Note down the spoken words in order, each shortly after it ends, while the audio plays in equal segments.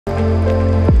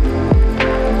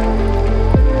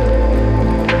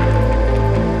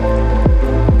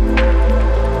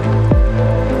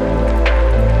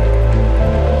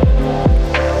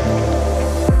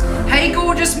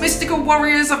Virgo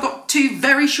warriors, I've got two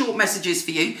very short messages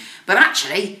for you, but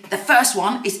actually the first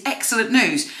one is excellent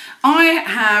news. I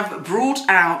have brought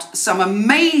out some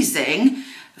amazing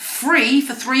free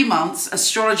for 3 months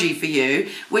astrology for you,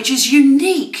 which is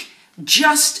unique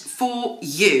just for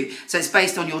you. So it's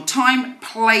based on your time,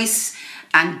 place,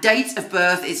 and date of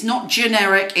birth. It's not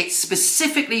generic, it's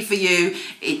specifically for you.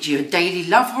 It's your daily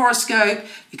love horoscope.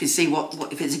 You can see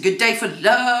what if it's a good day for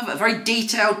love, a very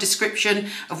detailed description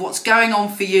of what's going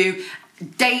on for you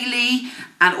daily,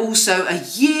 and also a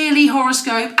yearly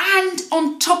horoscope, and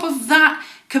on top of that,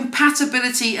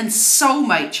 compatibility and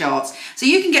soulmate charts. So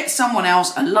you can get someone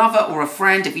else, a lover or a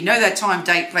friend, if you know their time,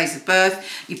 date, place of birth,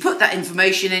 you put that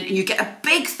information in and you get a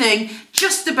big thing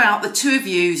just about the two of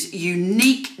you's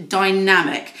unique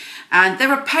dynamic. And there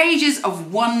are pages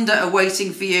of wonder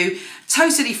awaiting for you,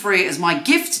 totally free as my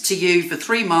gift to you for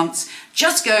 3 months.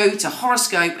 Just go to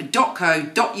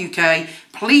horoscope.co.uk.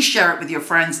 Please share it with your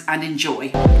friends and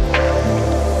enjoy.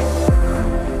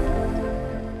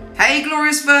 Hey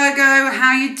glorious Virgo,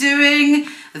 how you doing?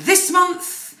 This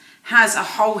month has a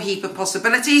whole heap of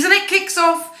possibilities, and it kicks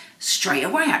off straight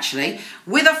away actually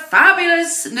with a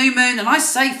fabulous new moon. And I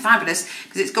say fabulous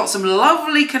because it's got some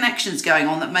lovely connections going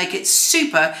on that make it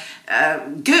super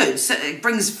good. So it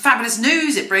brings fabulous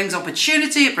news, it brings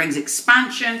opportunity, it brings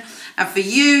expansion. And for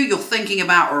you, you're thinking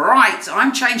about, right,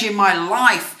 I'm changing my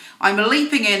life. I'm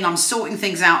leaping in, I'm sorting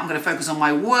things out, I'm going to focus on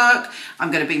my work,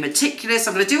 I'm going to be meticulous,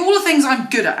 I'm going to do all the things I'm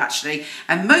good at actually.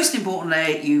 And most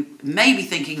importantly, you may be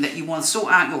thinking that you want to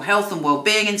sort out your health and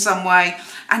well-being in some way,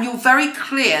 and you're very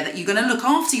clear that you're going to look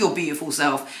after your beautiful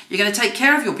self, you're going to take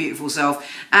care of your beautiful self,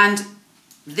 and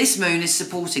this moon is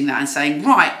supporting that and saying,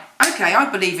 right, okay, I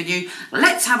believe in you,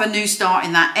 let's have a new start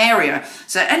in that area.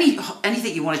 So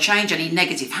anything you want to change, any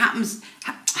negative habits,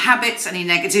 any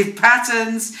negative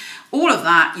patterns, all of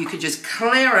that you can just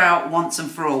clear out once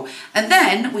and for all. And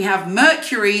then we have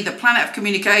Mercury, the planet of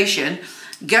communication,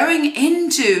 going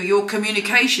into your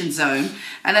communication zone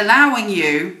and allowing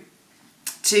you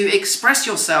to express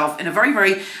yourself in a very,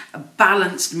 very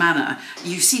balanced manner.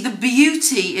 You see the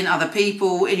beauty in other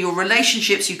people, in your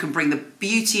relationships. You can bring the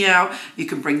beauty out, you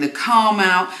can bring the calm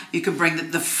out, you can bring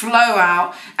the flow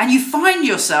out, and you find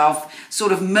yourself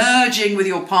sort of merging with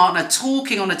your partner,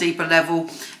 talking on a deeper level.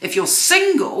 If you're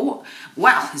single,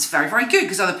 well, it's very, very good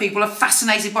because other people are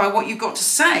fascinated by what you've got to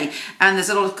say, and there's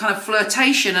a lot of kind of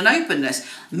flirtation and openness.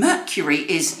 Mercury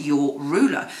is your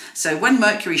ruler. So when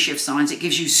Mercury shifts signs, it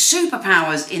gives you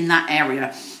superpowers in that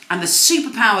area. And the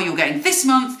superpower you're getting this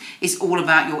month is all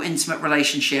about your intimate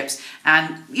relationships.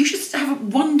 And you should have a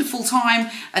wonderful time,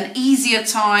 an easier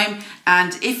time.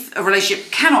 And if a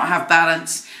relationship cannot have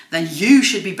balance, then you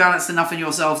should be balanced enough in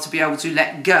yourself to be able to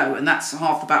let go. And that's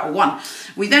half the battle won.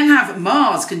 We then have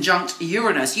Mars conjunct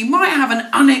Uranus. You might have an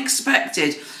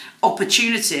unexpected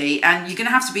opportunity and you're going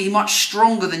to have to be much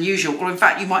stronger than usual. Or in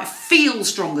fact, you might feel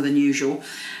stronger than usual.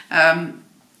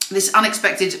 This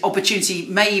unexpected opportunity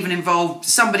may even involve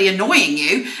somebody annoying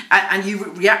you and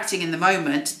you reacting in the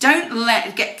moment. Don't let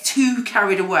it get too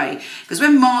carried away, because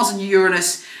when Mars and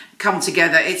Uranus come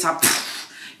together, it's like,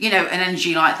 you know, an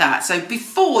energy like that. So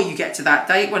before you get to that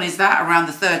date, when is that? Around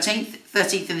the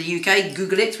 13th in the UK,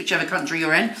 Google it, whichever country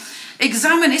you're in.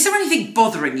 Examine, is there anything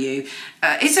bothering you?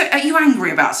 Are you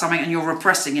angry about something and you're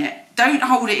repressing it? Don't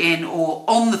hold it in, or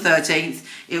on the 13th,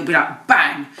 it'll be like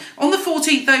bang. On the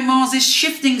 14th though, Mars is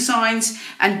shifting signs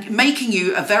and making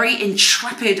you a very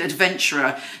intrepid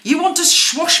adventurer. You want to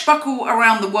swashbuckle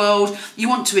around the world, you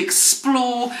want to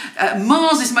explore.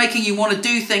 Mars is making you want to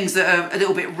do things that are a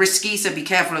little bit risky, so be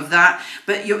careful of that.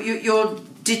 But you're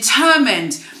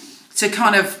determined to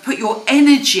kind of put your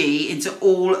energy into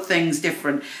all things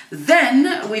different.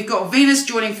 Then we've got Venus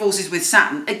joining forces with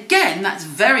Saturn. Again, that's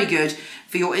very good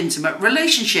for your intimate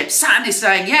relationship. Saturn is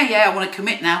saying, yeah, I want to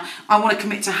commit now. I want to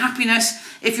commit to happiness.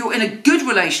 If you're in a good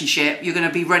relationship, you're going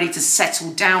to be ready to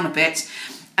settle down a bit.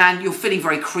 And you're feeling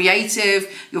very creative,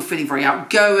 you're feeling very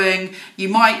outgoing. You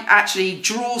might actually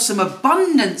draw some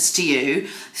abundance to you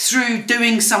through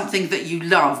doing something that you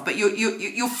love, but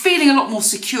you're feeling a lot more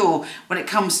secure when it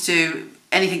comes to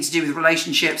anything to do with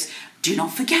relationships. Do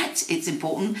not forget, it's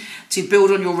important to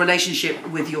build on your relationship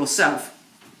with yourself.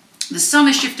 The sun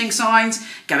is shifting signs,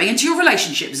 going into your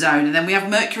relationship zone, and then we have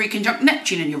Mercury conjunct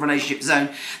Neptune in your relationship zone.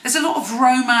 There's a lot of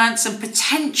romance and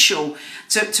potential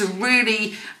to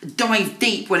really dive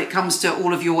deep when it comes to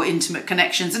all of your intimate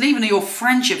connections and even your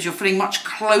friendships. You're feeling much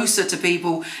closer to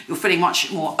people, you're feeling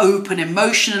much more open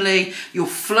emotionally, you're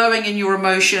flowing in your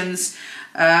emotions.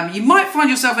 You might find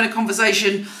yourself in a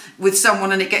conversation with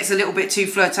someone and it gets a little bit too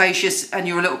flirtatious and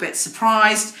you're a little bit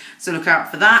surprised, so look out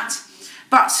for that.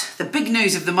 But the big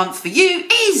news of the month for you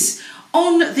is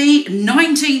On the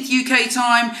 19th UK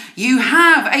time, you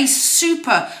have a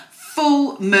super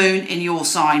full moon in your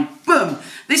sign. Boom.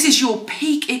 This is your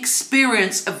peak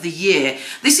experience of the year.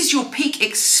 This is your peak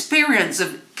experience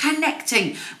of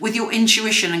connecting with your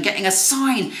intuition and getting a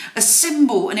sign, a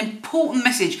symbol, an important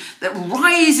message that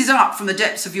rises up from the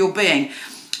depths of your being.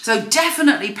 So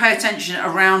definitely pay attention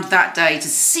around that day to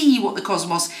see what the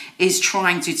cosmos is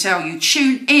trying to tell you.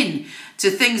 Tune in to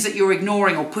things that you're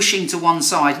ignoring or pushing to one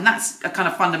side. And that's a kind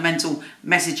of fundamental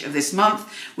message of this month.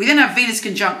 We then have Venus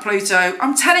conjunct Pluto.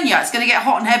 I'm telling you, it's going to get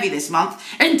hot and heavy this month.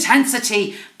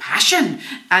 Intensity, passion,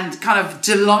 and kind of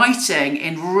delighting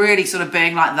in really sort of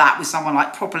being like that with someone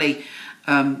like properly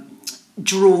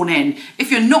drawn in.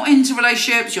 If you're not into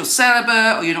relationships, you're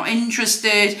celibate or you're not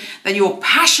interested, then your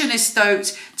passion is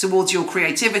stoked towards your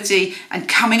creativity and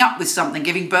coming up with something,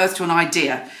 giving birth to an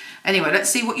idea. Anyway, let's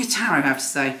see what your tarot have to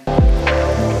say.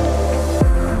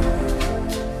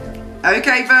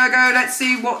 Okay, Virgo, let's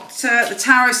see what the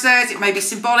tarot says. It may be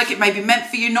symbolic, it may be meant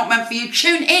for you, not meant for you.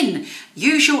 Tune in.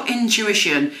 Use your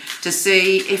intuition to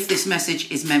see if this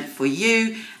message is meant for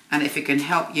you and if it can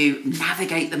help you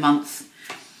navigate the month.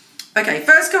 Okay,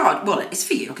 first card. Well, it's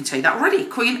for you, I can tell you that already.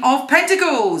 Queen of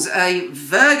Pentacles, a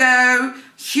Virgo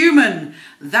human.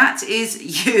 That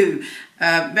is you.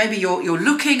 Maybe you're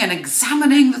looking and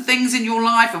examining the things in your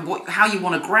life and how you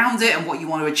want to ground it and what you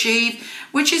want to achieve,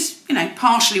 which is, you know,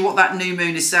 partially what that new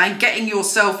moon is saying. Getting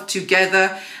yourself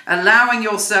together, allowing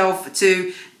yourself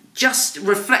to just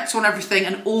reflect on everything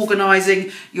and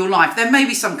organising your life. There may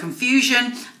be some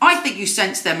confusion. I think you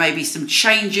sense there may be some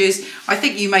changes. I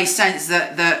think you may sense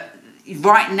that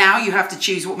right now you have to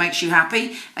choose what makes you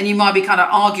happy, and you might be kind of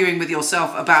arguing with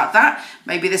yourself about that.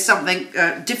 Maybe there's something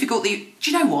difficult that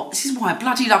do you know what? This is why I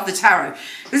bloody love the tarot,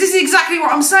 because this is exactly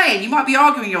what I'm saying. You might be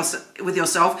arguing with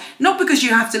yourself, not because you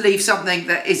have to leave something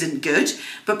that isn't good,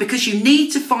 but because you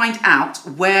need to find out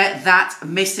where that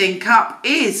missing cup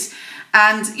is.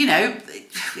 And, you know,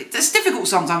 it's difficult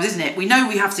sometimes, isn't it? We know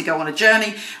we have to go on a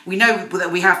journey. We know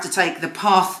that we have to take the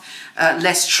path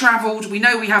less travelled. We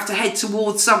know we have to head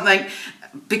towards something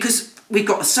because we've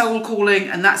got a soul calling,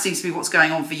 and that seems to be what's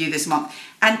going on for you this month.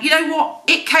 And you know what?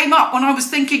 It came up when I was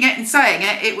thinking it and saying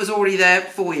it. It was already there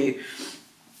for you.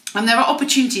 And there are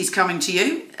opportunities coming to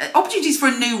you, opportunities for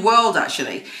a new world,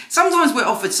 actually. Sometimes we're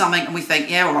offered something and we think,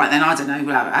 yeah, all right then, I don't know,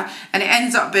 blah, blah, blah. And it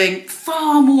ends up being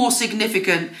far more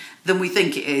significant than we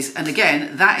think it is. And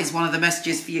again, that is one of the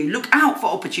messages for you. Look out for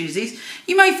opportunities.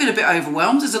 You may feel a bit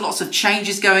overwhelmed. There's lots of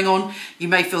changes going on. You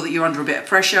may feel that you're under a bit of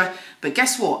pressure. But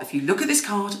guess what? If you look at this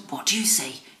card, what do you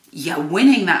see? You're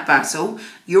winning that battle.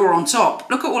 You're on top.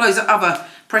 Look at all those other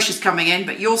pressures coming in,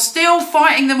 but you're still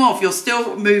fighting them off. You're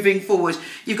still moving forward.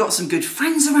 You've got some good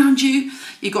friends around you.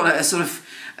 You've got a sort of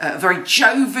very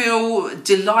jovial,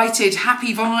 delighted,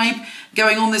 happy vibe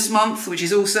going on this month, which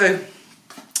is also...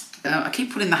 I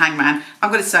keep pulling the Hangman.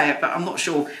 I'm going to say it, but I'm not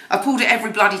sure. I pulled it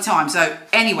every bloody time. So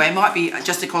anyway, it might be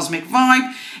just a cosmic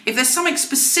vibe. If there's something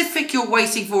specific you're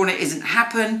waiting for and it isn't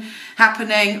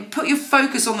happening, put your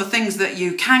focus on the things that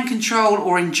you can control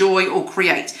or enjoy or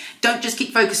create. Don't just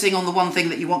keep focusing on the one thing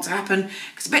that you want to happen.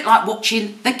 It's a bit like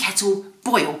watching the kettle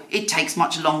boil. It takes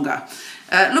much longer.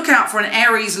 Look out for an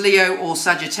Aries, Leo or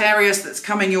Sagittarius that's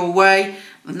coming your way.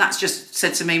 And that's just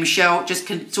said to me, Michelle, just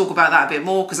can talk about that a bit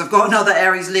more because I've got another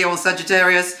Aries, Leo or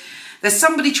Sagittarius. There's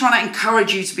somebody trying to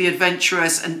encourage you to be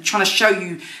adventurous and trying to show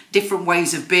you different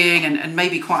ways of being and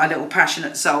maybe quite a little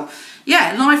passionate soul.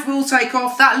 Yeah, life will take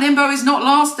off. That limbo is not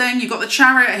lasting. You've got the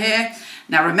Chariot here.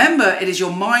 Now remember, it is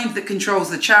your mind that controls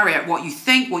the Chariot. What you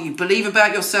think, what you believe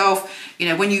about yourself. You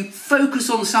know, when you focus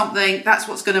on something, that's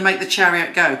what's going to make the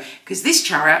Chariot go. Because this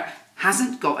Chariot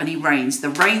hasn't got any reins. The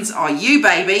reins are you,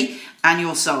 baby, and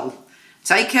your soul.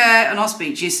 Take care, and I'll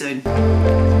speak to you soon.